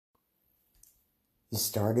You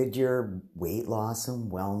started your weight loss and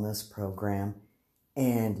wellness program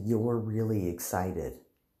and you're really excited.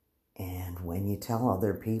 And when you tell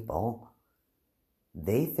other people,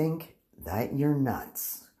 they think that you're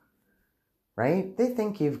nuts, right? They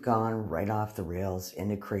think you've gone right off the rails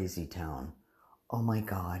into crazy town. Oh my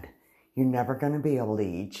God, you're never going to be able to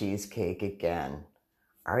eat cheesecake again.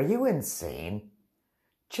 Are you insane?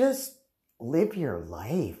 Just live your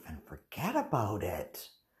life and forget about it.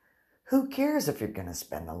 Who cares if you're going to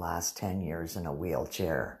spend the last 10 years in a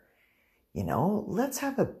wheelchair? Let's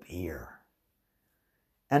have a beer.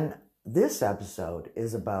 And this episode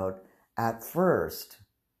is about, at first,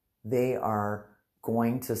 they are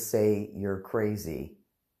going to say you're crazy,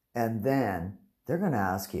 and then they're going to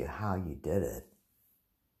ask you how you did it.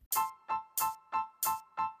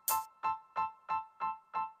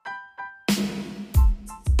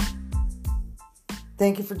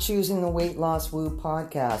 Thank you for choosing the Weight Loss Woo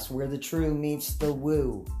podcast, where the true meets the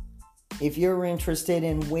woo. If you're interested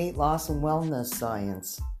in weight loss and wellness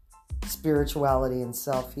science, spirituality and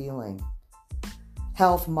self-healing,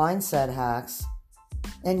 health mindset hacks,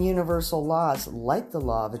 and universal laws like the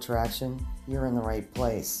law of attraction, you're in the right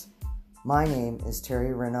place. My name is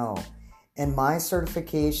Terry Renault, and my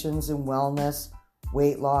certifications in wellness,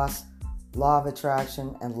 weight loss, law of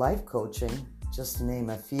attraction, and life coaching, just to name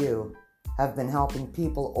a few, have been helping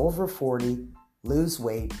people over 40 lose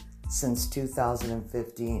weight since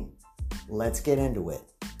 2015. Let's get into it.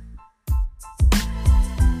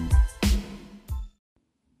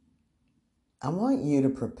 I want you to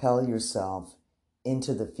propel yourself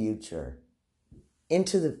into the future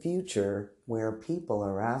where people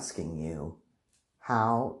are asking you,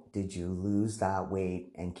 how did you lose that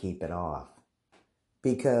weight and keep it off?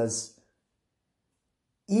 Because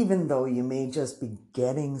even though you may just be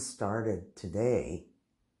getting started today,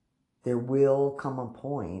 there will come a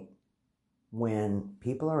point when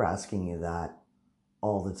people are asking you that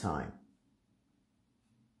all the time.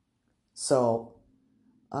 So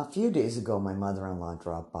a few days ago, my mother-in-law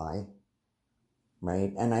dropped by,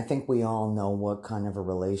 right? And I think we all know what kind of a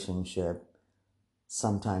relationship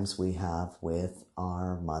sometimes we have with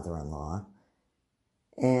our mother-in-law.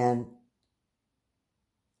 And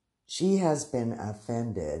she has been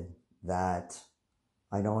offended that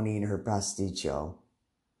I don't eat her pasticcio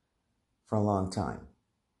for a long time.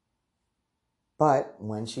 But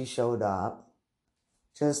when she showed up,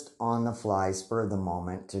 just on the fly, spur of the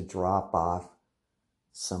moment, to drop off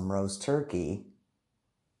some roast turkey,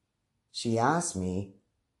 she asked me,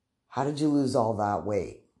 how did you lose all that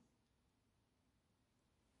weight?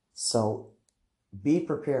 So be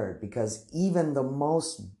prepared, because even the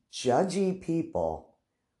most judgy people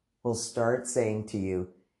will start saying to you,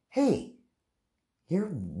 hey,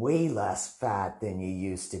 you're way less fat than you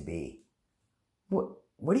used to be.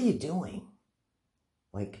 What are you doing?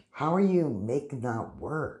 Like, how are you making that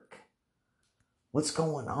work? What's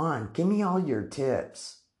going on? Give me all your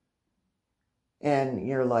tips. And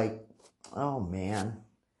you're like, oh man,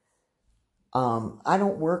 I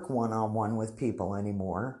don't work one-on-one with people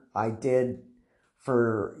anymore.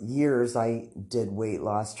 For years, I did weight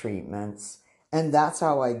loss treatments. And that's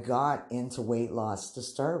how I got into weight loss to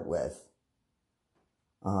start with.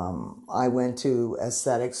 I went to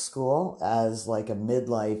aesthetic school as like a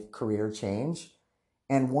midlife career change.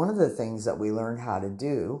 And one of the things that we learned how to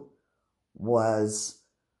do was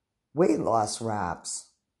weight loss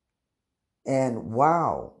wraps. And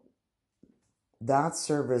wow, that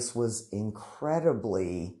service was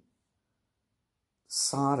incredibly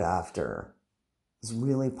sought after. It's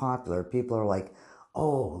really popular. People are like,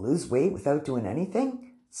 oh, lose weight without doing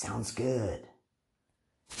anything? Sounds good.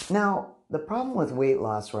 Now, the problem with weight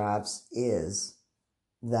loss wraps is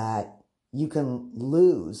that you can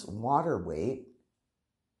lose water weight,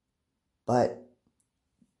 but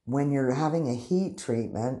when you're having a heat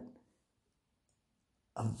treatment,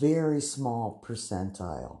 a very small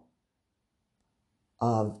percentile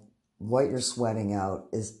of what you're sweating out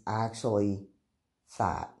is actually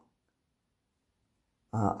fat.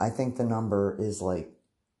 I think the number is like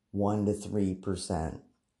 1 to 3%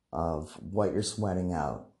 of what you're sweating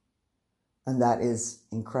out. And that is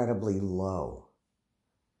incredibly low,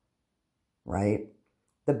 right?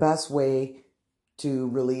 The best way to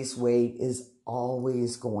release weight is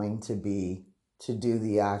always going to be to do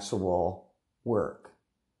the actual work.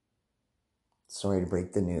 Sorry to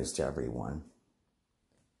break the news to everyone.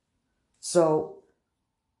 So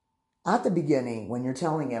at the beginning, when you're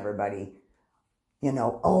telling everybody,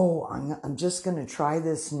 I'm just going to try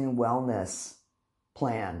this new wellness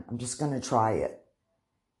plan. I'm just going to try it.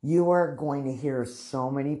 You are going to hear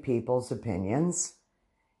so many people's opinions,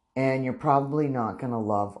 and you're probably not going to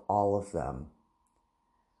love all of them.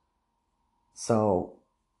 So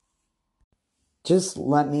just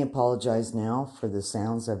let me apologize now for the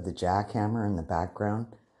sounds of the jackhammer in the background.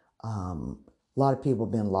 A lot of people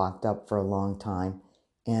have been locked up for a long time,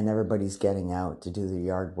 and everybody's getting out to do the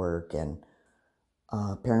yard work and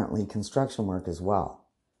apparently construction work as well.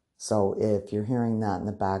 So if you're hearing that in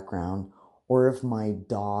the background, or if my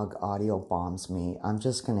dog audio bombs me, I'm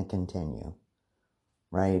just going to continue,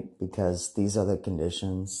 right? Because these are the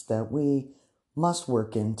conditions that we must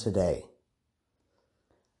work in today.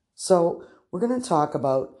 So we're going to talk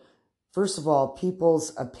about, first of all,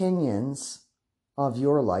 people's opinions of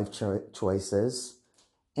your life choices.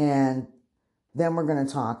 And then we're going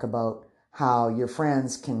to talk about how your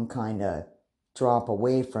friends can kind of drop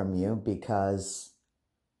away from you because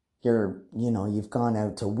you've gone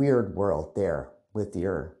out to weird world there with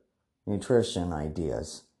your nutrition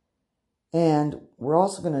ideas. And we're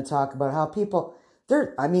also going to talk about how people,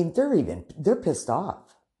 they're pissed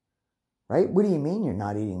off, right? What do you mean you're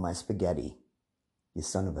not eating my spaghetti, you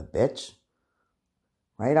son of a bitch?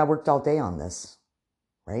 Right? I worked all day on this,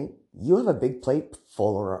 right? You have a big plate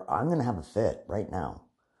full or I'm going to have a fit right now.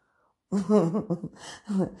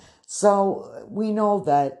 So we know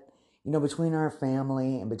that, between our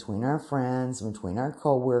family and between our friends and between our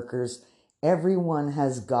coworkers, everyone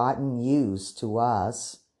has gotten used to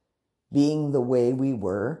us being the way we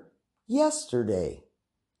were yesterday.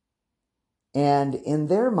 And in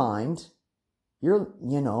their mind,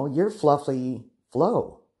 you're fluffy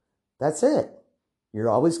Flo. That's it. You're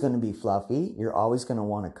always going to be fluffy. You're always going to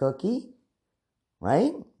want a cookie,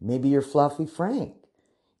 right? Maybe you're Fluffy Frank.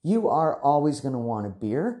 You are always going to want a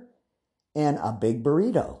beer and a big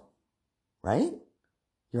burrito, right?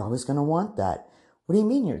 You're always going to want that. What do you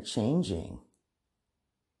mean you're changing?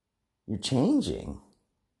 You're changing.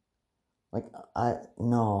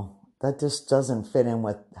 No, that just doesn't fit in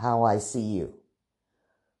with how I see you.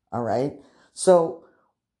 All right? So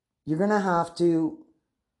you're going to have to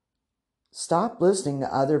stop listening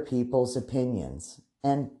to other people's opinions.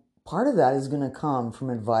 And part of that is going to come from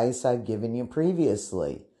advice I've given you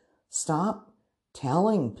previously. Stop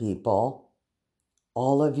telling people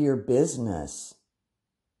all of your business,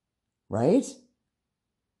 right?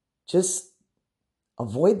 Just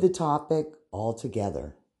avoid the topic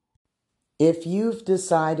altogether. If you've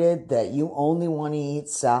decided that you only want to eat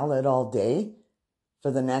salad all day for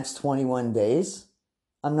the next 21 days,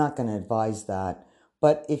 I'm not going to advise that.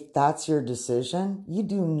 But if that's your decision, you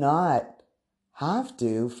do not have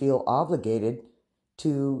to feel obligated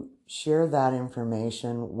to share that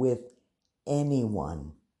information with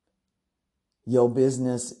anyone. Your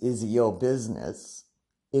business is your business,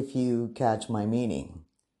 if you catch my meaning,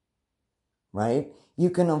 right? You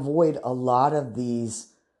can avoid a lot of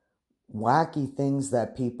these wacky things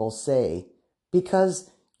that people say because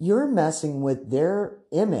you're messing with their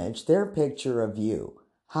image, their picture of you,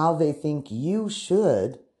 how they think you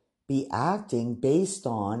should be acting based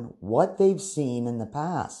on what they've seen in the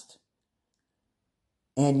past.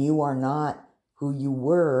 And you are not who you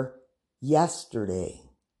were yesterday.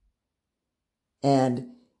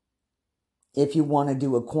 And if you want to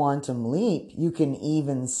do a quantum leap, you can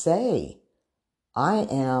even say, I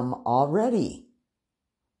am already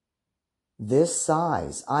this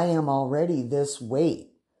size. I am already this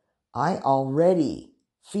weight. I already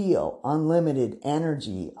feel unlimited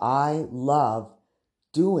energy. I love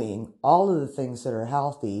doing all of the things that are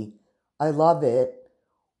healthy. I love it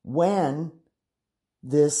when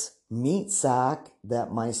this meat sack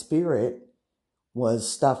that my spirit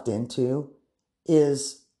was stuffed into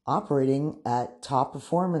is operating at top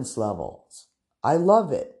performance levels. I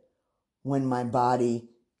love it when my body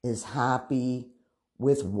is happy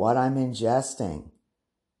with what I'm ingesting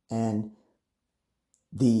and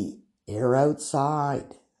the air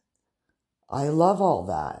outside. I love all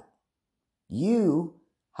that. You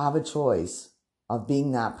have a choice of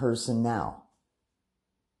being that person now.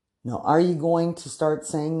 Now, are you going to start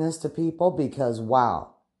saying this to people? Because,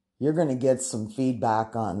 wow, you're going to get some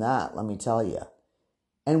feedback on that, let me tell you.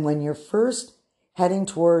 And when you're first heading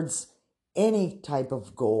towards any type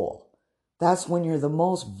of goal, that's when you're the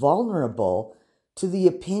most vulnerable to the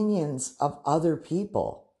opinions of other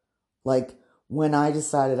people. Like when I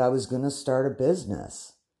decided I was going to start a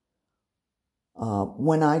business,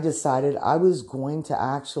 when I decided I was going to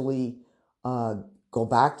actually go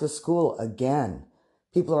back to school again,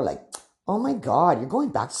 people are like, oh my God, you're going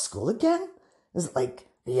back to school again? Is it like,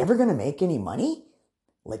 are you ever going to make any money?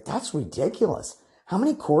 Like, that's ridiculous. How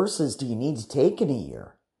many courses do you need to take in a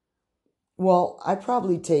year? Well, I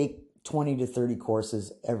probably take 20 to 30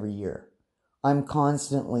 courses every year. I'm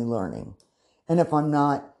constantly learning. And if I'm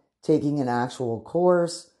not taking an actual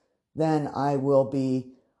course, then I will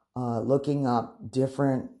be looking up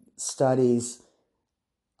different studies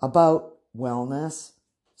about wellness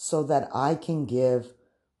so that I can give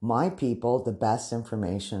my people the best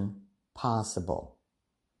information possible,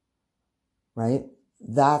 right?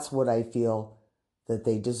 That's what I feel that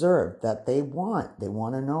they deserve, that they want. They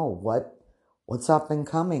want to know what's up and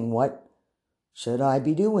coming, what should I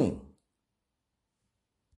be doing?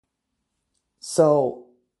 So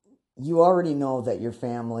you already know that your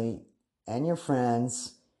family and your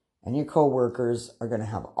friends and your coworkers are going to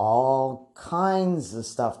have all kinds of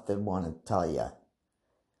stuff they want to tell you,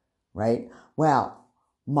 right? Well,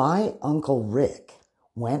 my Uncle Rick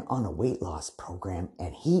went on a weight loss program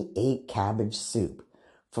and he ate cabbage soup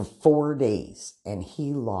for 4 days and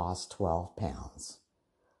he lost 12 pounds.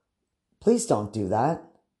 Please don't do that.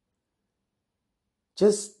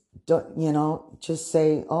 Just don't, just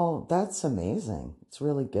say, oh, that's amazing. It's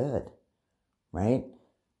really good, right?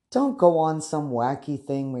 Don't go on some wacky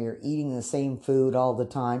thing where you're eating the same food all the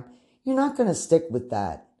time. You're not going to stick with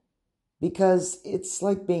that because it's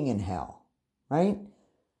like being in hell, right?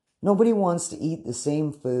 Nobody wants to eat the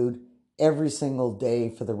same food every single day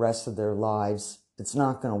for the rest of their lives. It's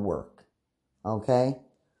not going to work, okay?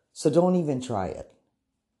 So don't even try it.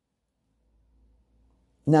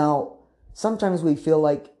 Now, sometimes we feel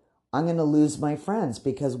like I'm going to lose my friends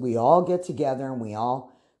because we all get together and we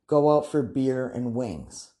all go out for beer and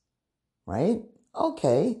wings, right?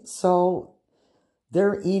 Okay, so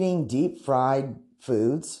they're eating deep fried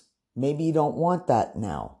foods. Maybe you don't want that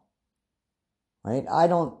now, right? I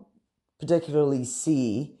don't particularly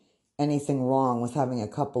see anything wrong with having a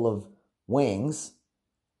couple of wings.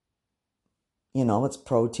 It's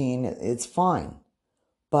protein, it's fine.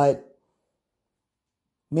 But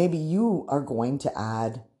maybe you are going to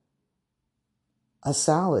add a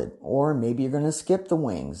salad, or maybe you're going to skip the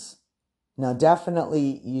wings. Now,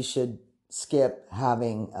 definitely you should skip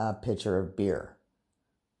having a pitcher of beer,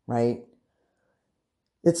 right?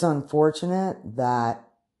 It's unfortunate that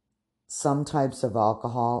some types of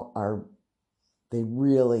alcohol they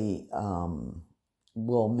really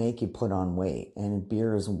will make you put on weight, and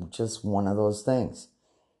beer is just one of those things.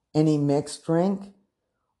 Any mixed drink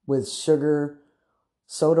with sugar,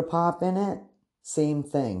 soda pop in it, same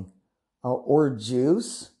thing. Or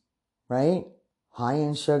juice, right? High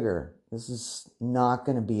in sugar. This is not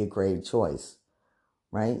going to be a great choice,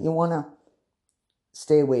 right? You want to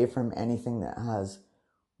stay away from anything that has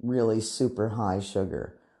really super high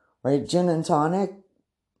sugar, right? Gin and tonic,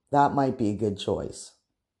 that might be a good choice,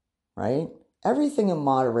 right? Everything in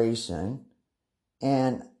moderation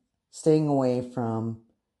and staying away from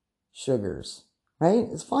sugars, right?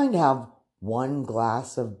 It's fine to have one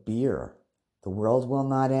glass of beer. The world will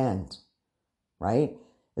not end, right?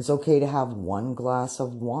 It's okay to have one glass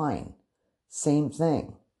of wine. Same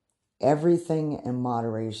thing. Everything in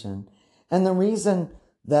moderation. And the reason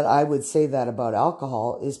that I would say that about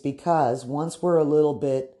alcohol is because once we're a little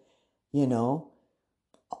bit,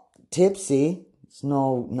 tipsy, it's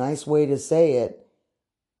no nice way to say it,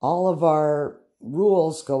 all of our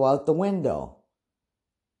rules go out the window,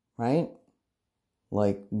 right?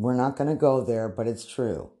 Like, we're not going to go there, but it's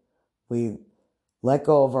true. We let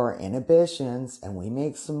go of our inhibitions and we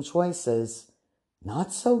make some choices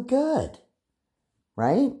not so good,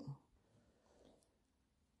 right?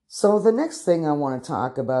 So the next thing I want to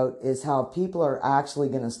talk about is how people are actually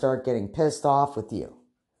going to start getting pissed off with you,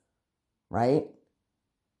 right?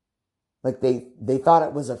 Like they thought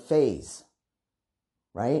it was a phase,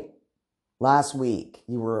 right? Last week,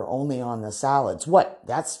 you were only on the salads. What?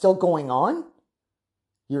 That's still going on?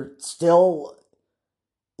 You're still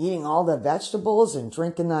eating all the vegetables and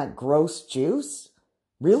drinking that gross juice?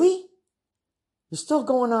 Really? You're still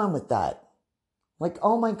going on with that? Like,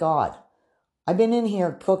 oh my God, I've been in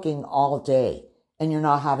here cooking all day and you're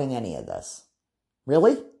not having any of this.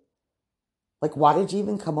 Really? Like, why did you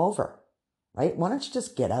even come over? Right? Why don't you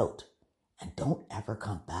just get out and don't ever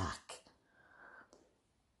come back?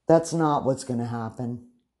 That's not what's going to happen.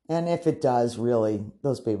 And if it does, really,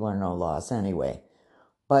 those people are no loss anyway.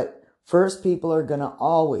 But first, people are going to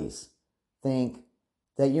always think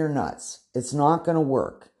that you're nuts. It's not going to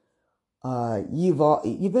work.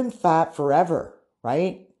 You've been fat forever,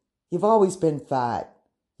 right? You've always been fat.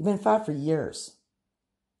 You've been fat for years,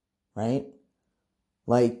 right?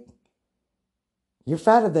 Like, you're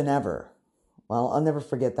fatter than ever. Well, I'll never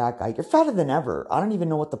forget that guy. You're fatter than ever. I don't even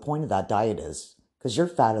know what the point of that diet is because you're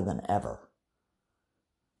fatter than ever.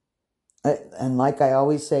 And like I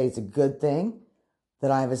always say, it's a good thing that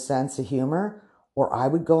I have a sense of humor, or I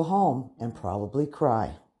would go home and probably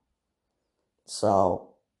cry.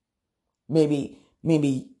 So maybe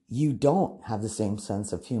you don't have the same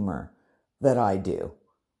sense of humor that I do,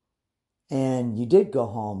 And you did go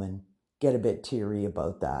home and get a bit teary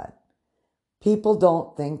about that. People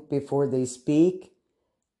don't think before they speak,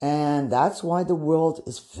 and that's why the world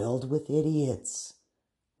is filled with idiots,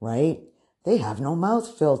 right? They have no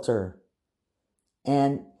mouth filter.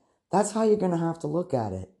 And that's how you're going to have to look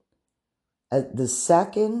at it. At the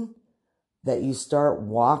second that you start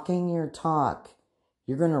walking your talk,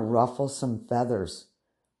 you're going to ruffle some feathers.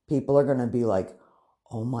 People are going to be like,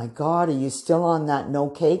 oh my God, are you still on that no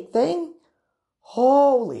cake thing?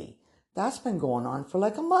 Holy, that's been going on for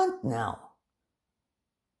like a month now.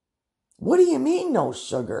 What do you mean no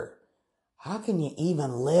sugar? How can you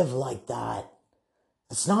even live like that?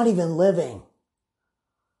 It's not even living.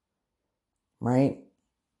 Right?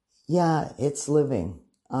 Yeah, it's living.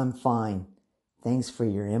 I'm fine. Thanks for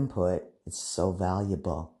your input. It's so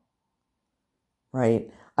valuable.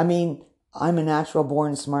 Right? I mean, I'm a natural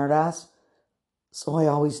born smartass, so I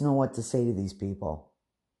always know what to say to these people.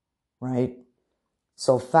 Right?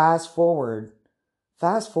 So fast forward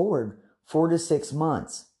 4 to 6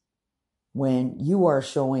 months when you are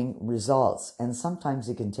showing results, and sometimes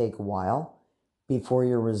it can take a while before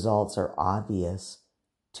your results are obvious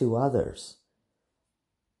to others.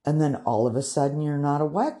 And then all of a sudden you're not a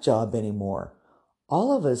whack job anymore.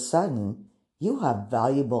 All of a sudden you have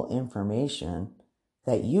valuable information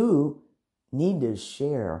that you need to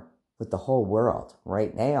share with the whole world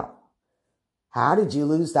right now. How did you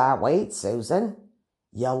lose that weight, Susan?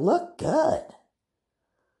 You look good.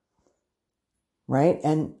 Right?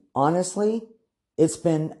 And honestly, it's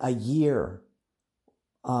been a year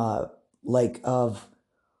of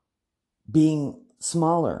being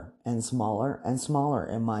smaller and smaller and smaller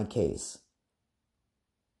in my case.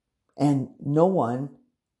 And no one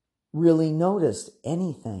really noticed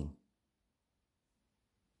anything.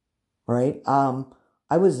 Right?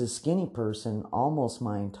 I was a skinny person almost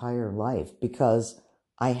my entire life because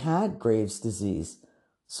I had Graves' disease.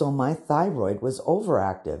 So my thyroid was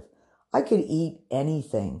overactive. I could eat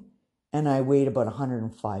anything and I weighed about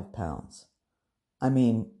 105 pounds. I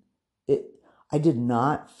mean, I did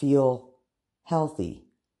not feel healthy.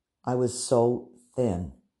 I was so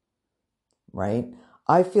thin, right?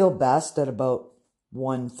 I feel best at about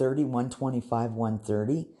 130, 125,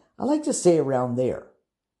 130. I like to stay around there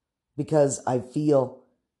because I feel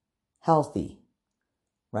healthy,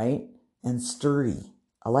 right? And sturdy.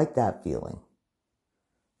 I like that feeling.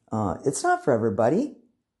 It's not for everybody.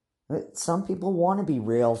 Some people want to be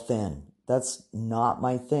rail thin. That's not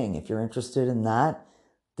my thing. If you're interested in that,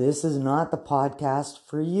 this is not the podcast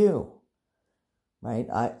for you, right?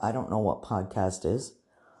 I don't know what podcast is,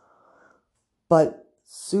 but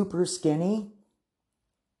super skinny,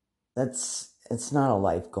 it's not a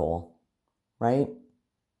life goal, right?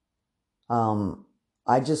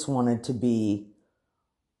 I just wanted to be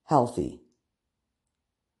healthy,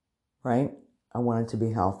 right? I wanted to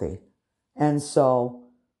be healthy. And so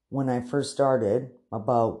when I first started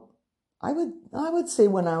I would say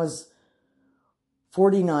when I was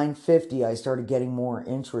 49, 50, I started getting more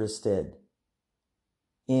interested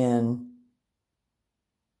in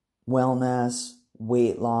wellness,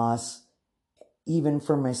 weight loss, even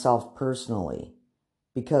for myself personally.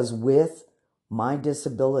 Because with my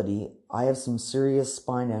disability, I have some serious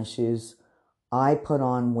spine issues. I put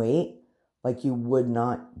on weight like you would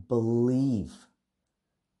not believe,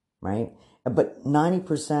 right? But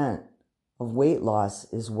 90% of weight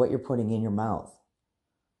loss is what you're putting in your mouth.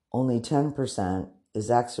 Only 10% is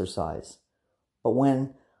exercise. But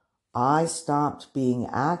when I stopped being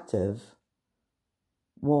active,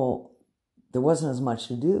 well, there wasn't as much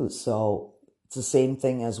to do. So it's the same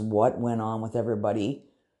thing as what went on with everybody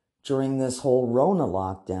during this whole Rona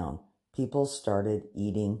lockdown. People started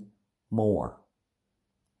eating more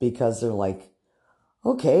because they're like,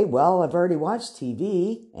 okay, well, I've already watched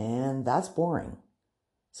TV and that's boring.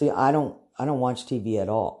 See, I don't watch TV at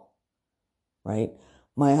all, right?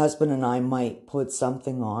 My husband and I might put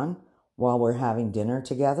something on while we're having dinner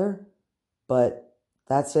together, but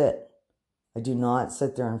that's it. I do not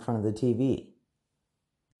sit there in front of the TV.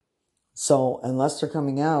 So unless they're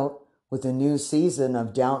coming out with a new season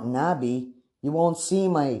of Downton Abbey, you won't see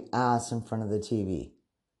my ass in front of the TV,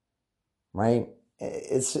 right?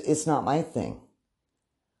 It's not my thing,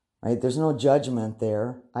 right? There's no judgment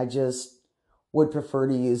there. I just would prefer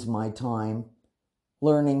to use my time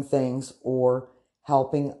learning things or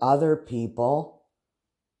helping other people,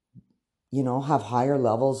 have higher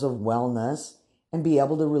levels of wellness and be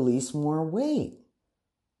able to release more weight,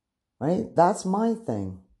 right? That's my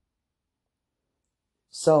thing.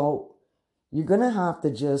 So you're going to have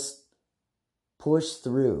to just push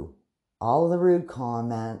through all of the rude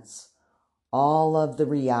comments, all of the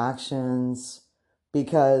reactions,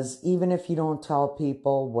 because even if you don't tell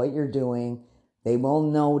people what you're doing, they will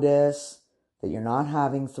notice that you're not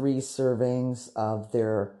having 3 servings of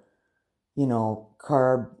their,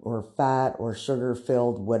 carb or fat or sugar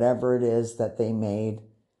filled, whatever it is that they made.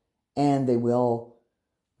 And they will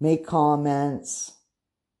make comments.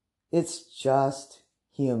 It's just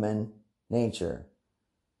human nature,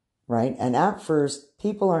 right? And at first,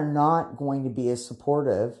 people are not going to be as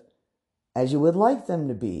supportive as you would like them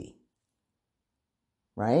to be,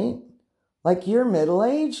 right? Like, you're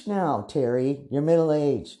middle-aged now, Terry. You're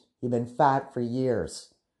middle-aged. You've been fat for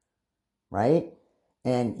years, right?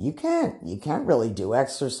 And you can't really do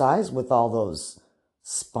exercise with all those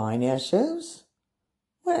spine issues.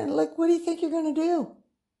 What do you think you're going to do?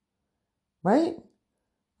 Right?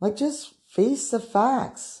 Like, just face the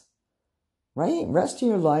facts, right? Rest of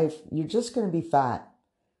your life, you're just going to be fat.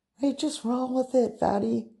 Right? Just roll with it,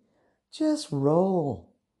 fatty. Just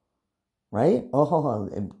roll. Right? Oh,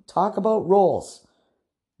 talk about rolls.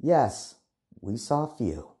 Yes, we saw a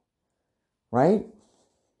few. Right?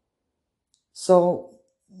 So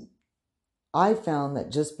I found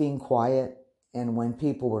that just being quiet, and when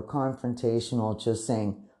people were confrontational, just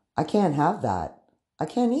saying, I can't have that. I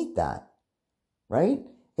can't eat that. Right?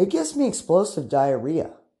 It gives me explosive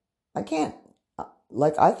diarrhea. I can't.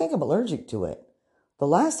 I think I'm allergic to it. The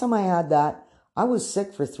last time I had that, I was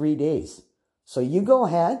sick for 3 days. So you go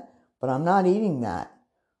ahead, but I'm not eating that,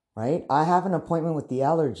 right? I have an appointment with the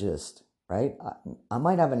allergist, right? I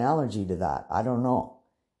might have an allergy to that. I don't know.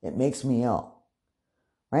 It makes me ill,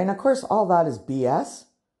 right? And of course, all that is BS,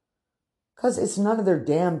 because it's none of their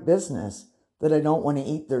damn business that I don't want to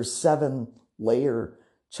eat their 7-layer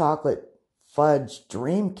chocolate fudge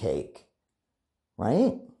dream cake,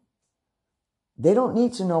 right? They don't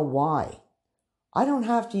need to know why. I don't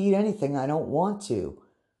have to eat anything I don't want to,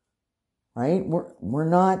 right?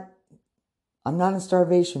 I'm not in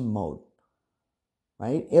starvation mode,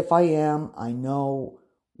 right? If I am, I know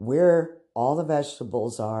where all the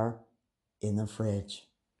vegetables are in the fridge.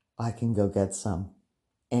 I can go get some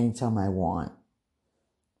anytime I want,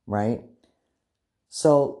 right?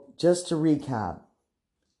 So just to recap,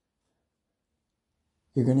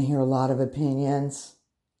 you're going to hear a lot of opinions.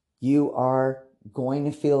 You are going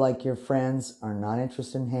to feel like your friends are not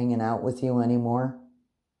interested in hanging out with you anymore.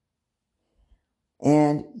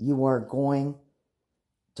 And you are going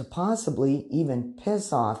to possibly even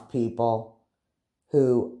piss off people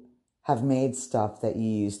who have made stuff that you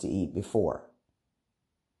used to eat before.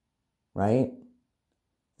 Right?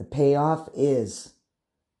 The payoff is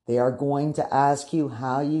they are going to ask you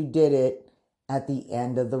how you did it at the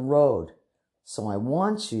end of the road. So I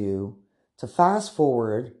want you to fast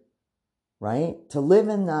forward, right? To live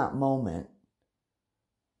in that moment.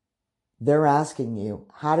 They're asking you,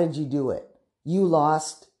 how did you do it? You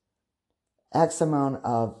lost X amount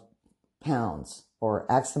of pounds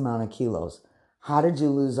or X amount of kilos. How did you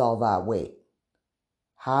lose all that weight?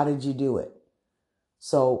 How did you do it?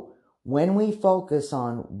 So when we focus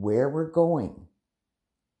on where we're going,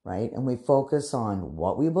 right, and we focus on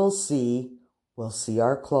what we will see, we'll see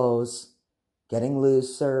our clothes getting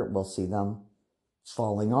looser, we'll see them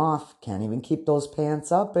falling off, can't even keep those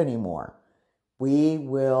pants up anymore. We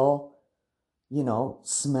will,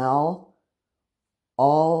 smell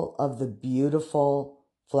all of the beautiful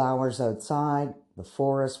flowers outside, the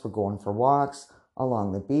forest. We're going for walks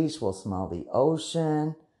along the beach. We'll smell the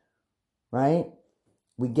ocean, right?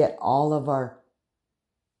 We get all of our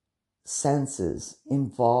senses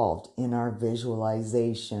involved in our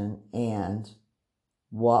visualization, and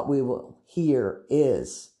what we will hear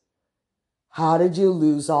is, how did you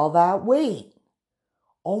lose all that weight?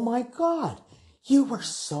 Oh my God, you were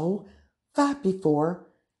so fat before,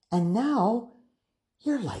 and now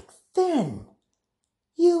you're like thin.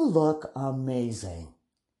 You look amazing.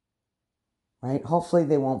 Right? Hopefully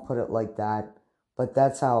they won't put it like that, but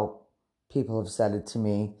that's how people have said it to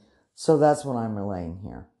me. So that's what I'm relaying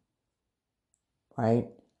here. Right?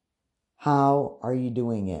 How are you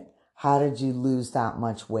doing it? How did you lose that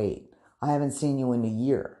much weight? I haven't seen you in a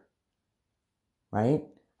year. Right?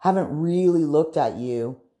 Haven't really looked at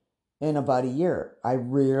you in about a year. I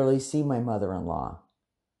rarely see my mother-in-law.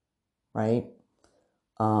 Right?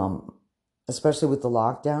 Especially with the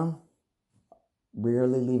lockdown,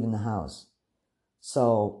 rarely leaving the house.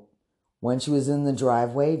 So when she was in the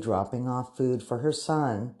driveway dropping off food for her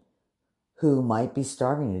son, who might be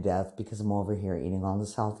starving to death because I'm over here eating all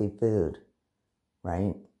this healthy food,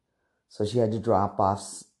 right? So she had to drop off,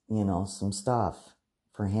 some stuff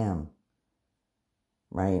for him,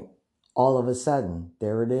 right? All of a sudden,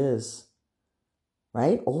 there it is,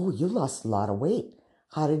 right? Oh, you lost a lot of weight.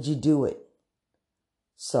 How did you do it?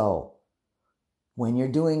 So When you're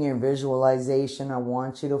doing your visualization, I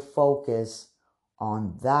want you to focus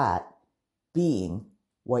on that being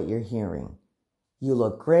what you're hearing. You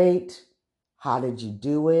look great. How did you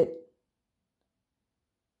do it?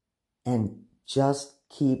 And just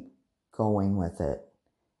keep going with it.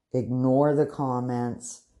 Ignore the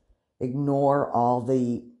comments. Ignore all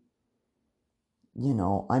the,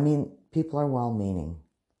 people are well-meaning,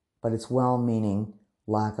 but it's well-meaning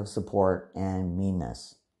lack of support and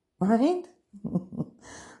meanness, right?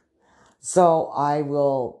 So I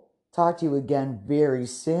will talk to you again very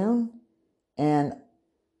soon, and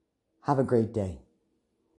have a great day.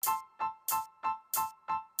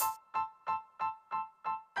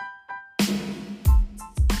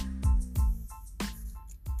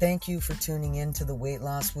 Thank you for tuning in to the Weight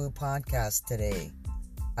Loss Woo podcast today.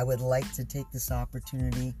 I would like to take this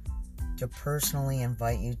opportunity to personally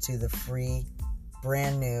invite you to the free,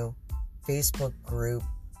 brand new Facebook group,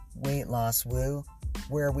 Weight Loss Woo,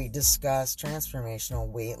 where we discuss transformational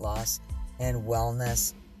weight loss and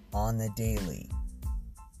wellness on the daily.